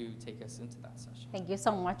to take us into that session. Thank you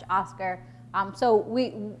so much, Oscar.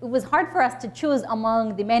 It was hard for us to choose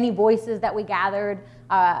among the many voices that we gathered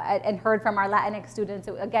and heard from our Latinx students.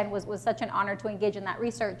 It, again, was such an honor to engage in that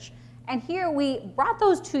research. And here we brought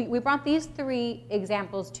these 3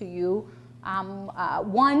 examples to you.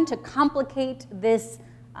 One, to complicate this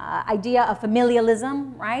idea of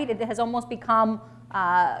familialism, right? It has almost become,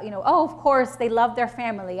 oh, of course, they love their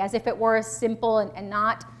family, as if it were simple and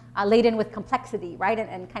not laden with complexity, right?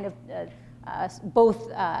 And kind of both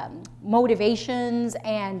motivations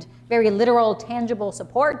and very literal, tangible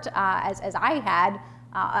support, as I had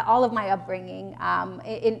all of my upbringing,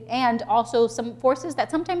 and also some forces that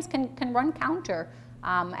sometimes can run counter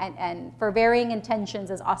and for varying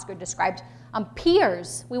intentions, as Oscar described.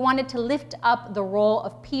 Peers, we wanted to lift up the role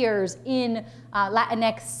of peers in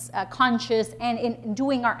Latinx conscious and in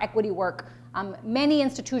doing our equity work. Many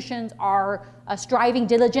institutions are striving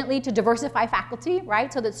diligently to diversify faculty,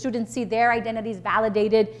 right, so that students see their identities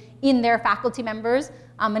validated in their faculty members.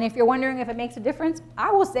 And if you're wondering if it makes a difference,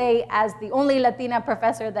 I will say, as the only Latina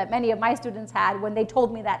professor that many of my students had, when they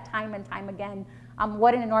told me that time and time again,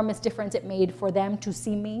 what an enormous difference it made for them to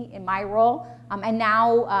see me in my role. And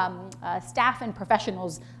now staff and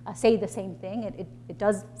professionals say the same thing. It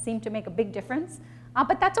does seem to make a big difference.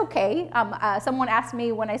 But that's okay. Someone asked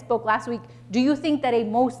me when I spoke last week, do you think that a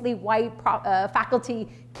mostly white faculty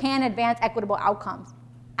can advance equitable outcomes?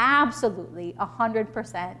 Absolutely,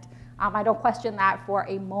 100%. I don't question that for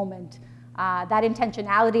a moment. That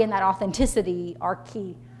intentionality and that authenticity are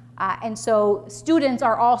key. And so students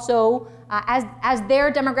are also, as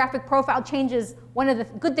their demographic profile changes, one of the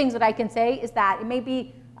good things that I can say is that it may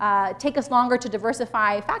be take us longer to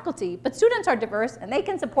diversify faculty, but students are diverse and they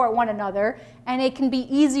can support one another, and it can be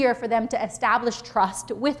easier for them to establish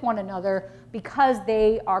trust with one another because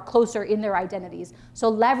they are closer in their identities.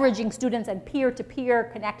 So leveraging students and peer-to-peer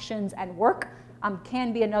connections and work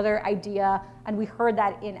can be another idea, and we heard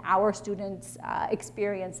that in our students'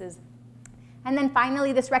 experiences. And then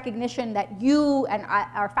finally, this recognition that you and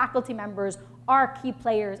our faculty members are key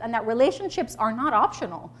players and that relationships are not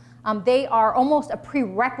optional. They are almost a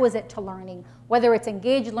prerequisite to learning, whether it's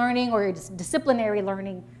engaged learning or disciplinary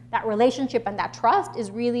learning. That relationship and that trust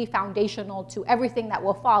is really foundational to everything that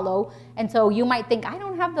will follow. And so you might think, I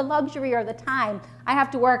don't have the luxury or the time. I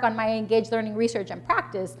have to work on my engaged learning research and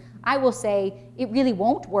practice. I will say it really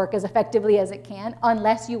won't work as effectively as it can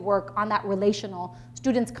unless you work on that relational.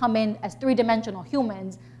 Students come in as three-dimensional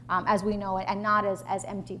humans, as we know it, and not as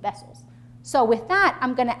empty vessels. So with that,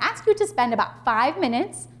 I'm going to ask you to spend about 5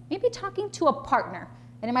 minutes maybe talking to a partner.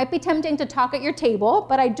 And it might be tempting to talk at your table,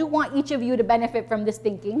 but I do want each of you to benefit from this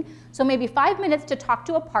thinking. So maybe 5 minutes to talk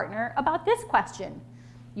to a partner about this question.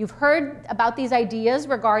 You've heard about these ideas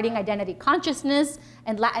regarding identity consciousness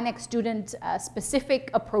and Latinx student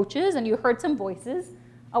specific approaches, and you heard some voices.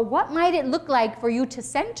 What might it look like for you to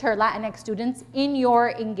center Latinx students in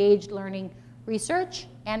your engaged learning research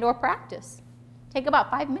and or practice? Take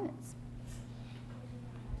about 5 minutes.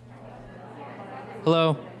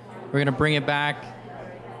 Hello. We're going to bring it back.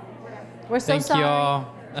 We're so sorry. Thank you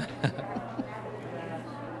all.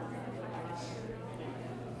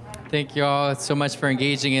 Thank you all so much for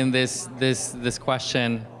engaging in this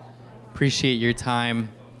question. Appreciate your time.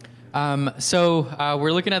 So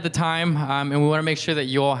we're looking at the time, and we want to make sure that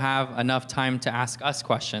you all have enough time to ask us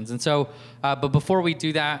questions. And so, but before we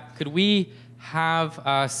do that, could we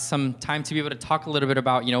have some time to be able to talk a little bit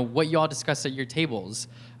about, what you all discussed at your tables?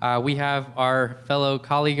 We have our fellow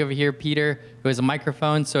colleague over here, Peter, who has a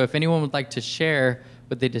microphone. So if anyone would like to share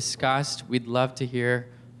what they discussed, we'd love to hear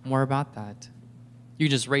more about that. You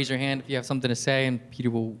just raise your hand if you have something to say, and Peter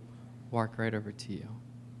will walk right over to you.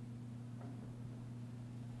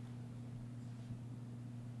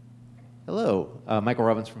 Hello, Michael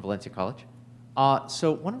Robbins from Valencia College.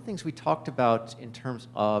 So one of the things we talked about in terms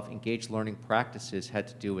of engaged learning practices had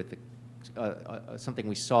to do with something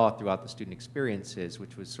we saw throughout the student experiences,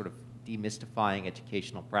 which was sort of demystifying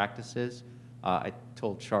educational practices. I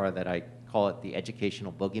told Shara that I call it the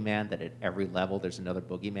educational boogeyman, that at every level there's another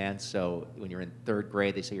boogeyman. So when you're in 3rd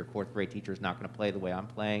grade, they say your 4th grade teacher is not going to play the way I'm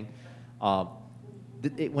playing.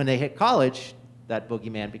 When they hit college, that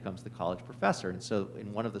boogeyman becomes the college professor. And so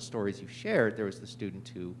in one of the stories you shared, there was the student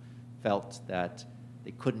who felt that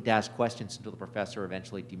they couldn't ask questions until the professor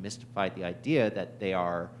eventually demystified the idea that they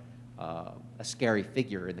are a scary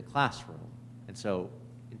figure in the classroom. And so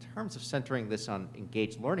in terms of centering this on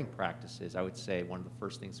engaged learning practices, I would say one of the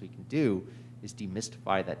first things we can do is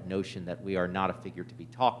demystify that notion that we are not a figure to be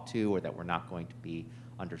talked to, or that we're not going to be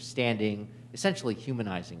understanding, essentially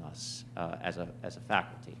humanizing us as a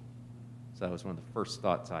faculty. So that was one of the first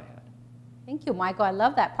thoughts I had. Thank you, Michael. I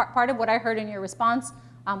love that. Part of what I heard in your response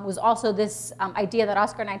was also this idea that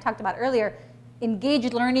Oscar and I talked about earlier.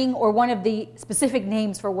 Engaged learning, or one of the specific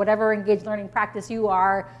names for whatever engaged learning practice you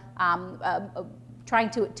are trying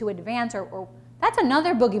to advance, or that's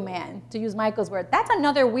another boogeyman, to use Michael's word. That's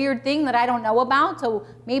another weird thing that I don't know about, so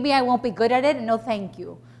maybe I won't be good at it, and no thank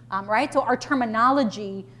you, right? So our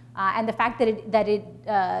terminology and the fact that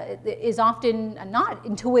it is often not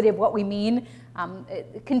intuitive what we mean,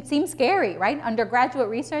 it can seem scary, right? Undergraduate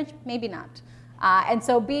research, maybe not. And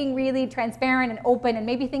so being really transparent and open, and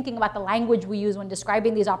maybe thinking about the language we use when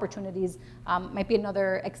describing these opportunities might be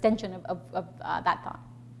another extension of that thought.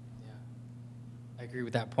 Yeah. I agree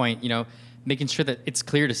with that point. You know, making sure that it's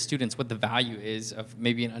clear to students what the value is of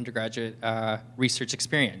maybe an undergraduate research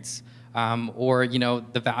experience, or you know,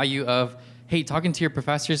 the value of, hey, talking to your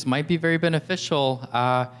professors might be very beneficial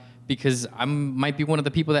because I might be one of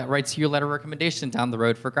the people that writes you a letter of recommendation down the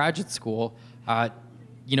road for graduate school.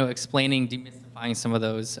 You know, explaining, demystifying some of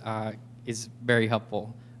those is very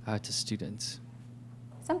helpful to students.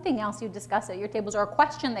 Something else you discussed at your tables, or a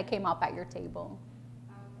question that came up at your table?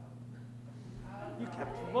 You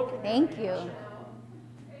kept looking. Thank you.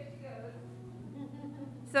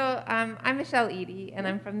 So I'm Michelle Eady, and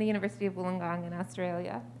I'm from the University of Wollongong in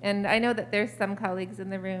Australia. And I know that there's some colleagues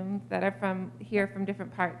in the room that are from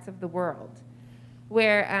different parts of the world,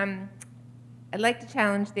 where I'd like to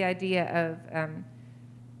challenge the idea of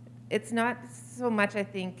it's not so much, I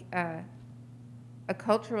think, a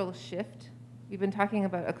cultural shift. We've been talking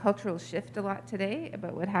about a cultural shift a lot today,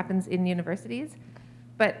 about what happens in universities.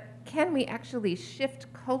 But can we actually shift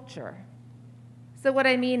culture? So what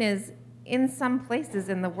I mean is, in some places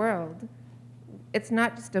in the world, it's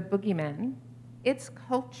not just a boogeyman, it's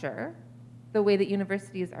culture, the way that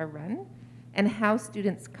universities are run, and how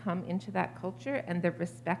students come into that culture, and the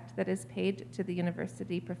respect that is paid to the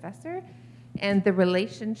university professor. And the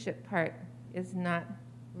relationship part is not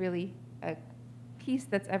really a piece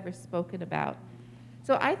that's ever spoken about.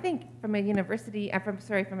 So I think from a university,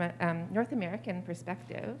 from a North American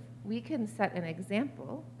perspective, we can set an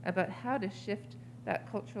example about how to shift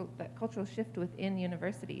that cultural shift within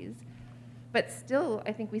universities. But still,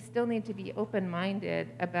 I think we still need to be open-minded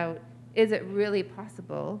about, is it really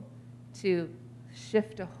possible to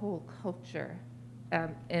shift a whole culture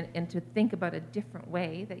and to think about a different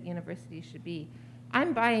way that universities should be?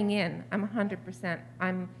 I'm buying in. I'm 100%.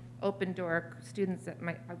 I'm open door students that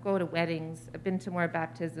might go to weddings. I've been to more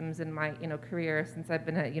baptisms in my career since I've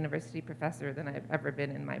been a university professor than I've ever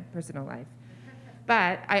been in my personal life.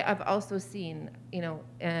 But I've also seen,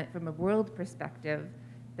 from a world perspective,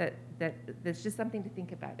 that there's just something to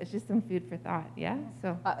think about. It's just some food for thought, yeah?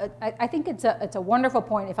 So I think it's a wonderful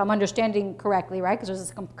point, if I'm understanding correctly, right?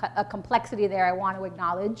 Because there's a complexity there I want to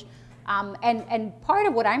acknowledge. And part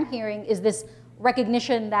of what I'm hearing is this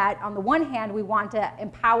recognition that on the one hand, we want to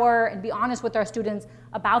empower and be honest with our students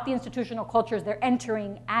about the institutional cultures they're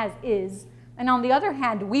entering as is. And on the other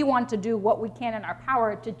hand, we want to do what we can in our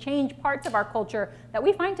power to change parts of our culture that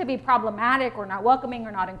we find to be problematic or not welcoming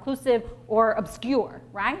or not inclusive or obscure,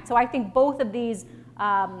 right? So I think both of these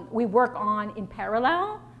we work on in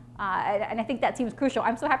parallel. And I think that seems crucial.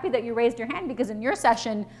 I'm so happy that you raised your hand, because in your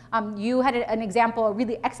session, you had an example, a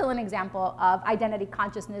really excellent example of identity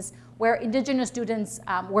consciousness, where Indigenous students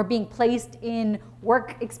were being placed in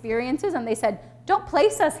work experiences, and they said, don't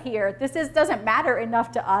place us here. This doesn't matter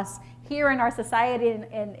enough to us. Here in our society,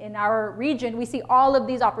 in our region, we see all of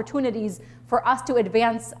these opportunities for us to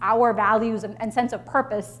advance our values and sense of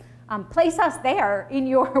purpose. Place us there in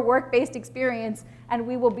your work-based experience, and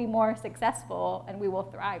we will be more successful and we will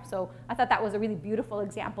thrive. So I thought that was a really beautiful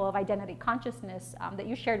example of identity consciousness that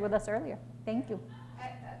you shared with us earlier. Thank you.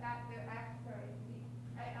 There's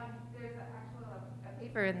a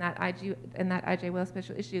paper in that IJ Well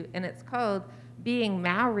special issue, and it's called "Being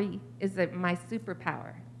Maori is My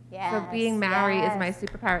Superpower." Yes, so being Maori is my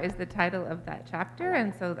superpower is the title of that chapter,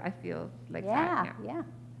 and so I feel like that. Yeah.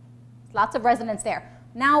 Lots of resonance there.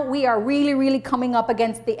 Now we are really, really coming up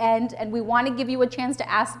against the end, and we want to give you a chance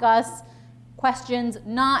to ask us questions,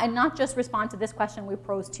 not just respond to this question we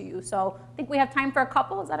posed to you. So I think we have time for a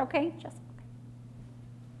couple. Is that okay, Jessica?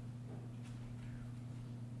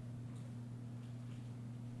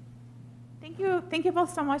 Thank you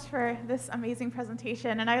both so much for this amazing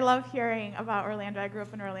presentation. And I love hearing about Orlando. I grew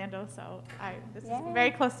up in Orlando, so this is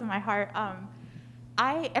very close to my heart.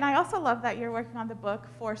 I also love that you're working on the book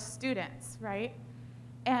for students, right?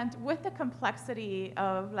 And with the complexity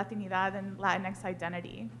of Latinidad and Latinx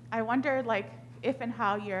identity, I wonder, if and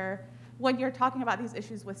how when you're talking about these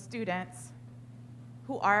issues with students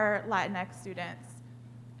who are Latinx students,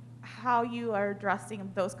 how you are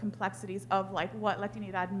addressing those complexities of what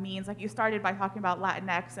Latinidad means. You started by talking about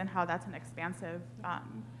Latinx and how that's an expansive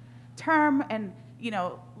term, and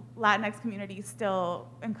Latinx communities still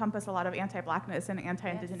encompass a lot of anti-Blackness and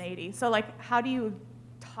anti-indigeneity. Yes. So how do you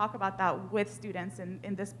talk about that with students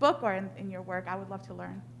in this book or in your work? I would love to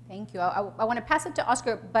learn. Thank you. I want to pass it to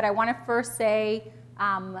Oscar, but I want to first say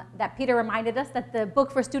that Peter reminded us that the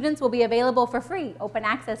book for students will be available for free, open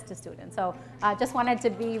access to students. So just wanted to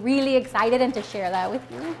be really excited and to share that with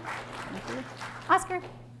you. Thank you. Oscar?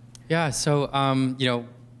 Yeah, so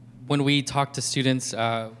when we talk to students,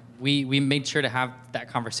 we made sure to have that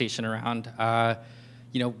conversation around,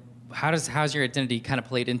 how's your identity kind of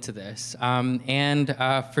played into this? And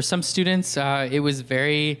for some students, it was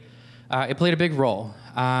very, it played a big role.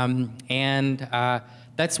 And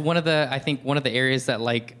that's I think one of the areas that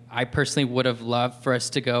like I personally would have loved for us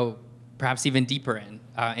to go perhaps even deeper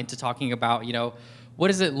into talking about, what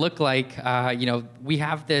does it look like? We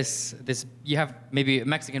have you have maybe a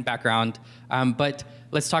Mexican background, but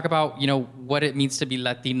let's talk about, what it means to be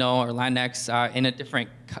Latino or Latinx in a different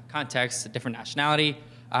context, a different nationality.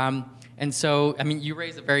 And so, I mean, you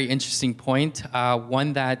raise a very interesting point,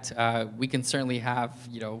 one that we can certainly have,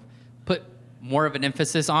 put more of an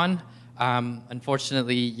emphasis on.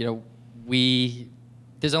 Unfortunately,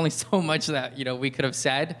 there's only so much that, we could have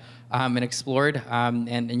said and explored.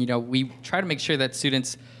 And we try to make sure that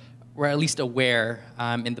students were at least aware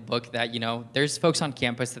in the book that, there's folks on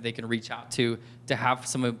campus that they can reach out to have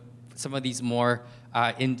some of these more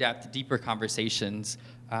in-depth, deeper conversations.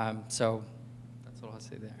 So that's what I'll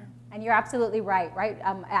say there. And you're absolutely right?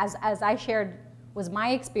 As I shared was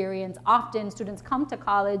my experience, often students come to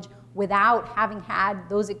college without having had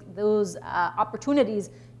those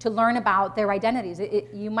opportunities to learn about their identities.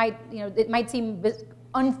 It might seem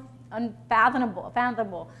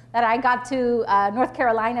unfathomable that I got to North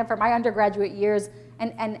Carolina for my undergraduate years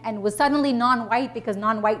and was suddenly non-white because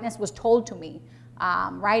non-whiteness was told to me,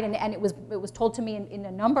 right? And it was told to me in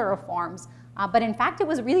a number of forms. But in fact, it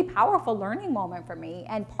was a really powerful learning moment for me,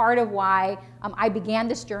 and part of why I began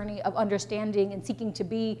this journey of understanding and seeking to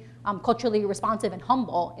be culturally responsive and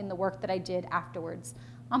humble in the work that I did afterwards.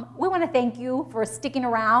 We want to thank you for sticking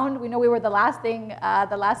around. We know we were the last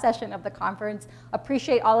session of the conference.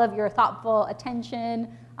 Appreciate all of your thoughtful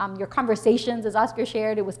attention, your conversations, as Oscar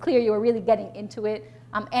shared. It was clear you were really getting into it.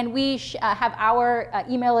 And we have our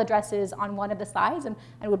email addresses on one of the slides, and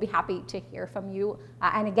we'll be happy to hear from you.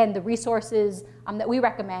 And again, the resources that we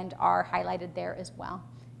recommend are highlighted there as well.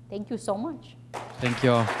 Thank you so much. Thank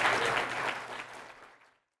you all.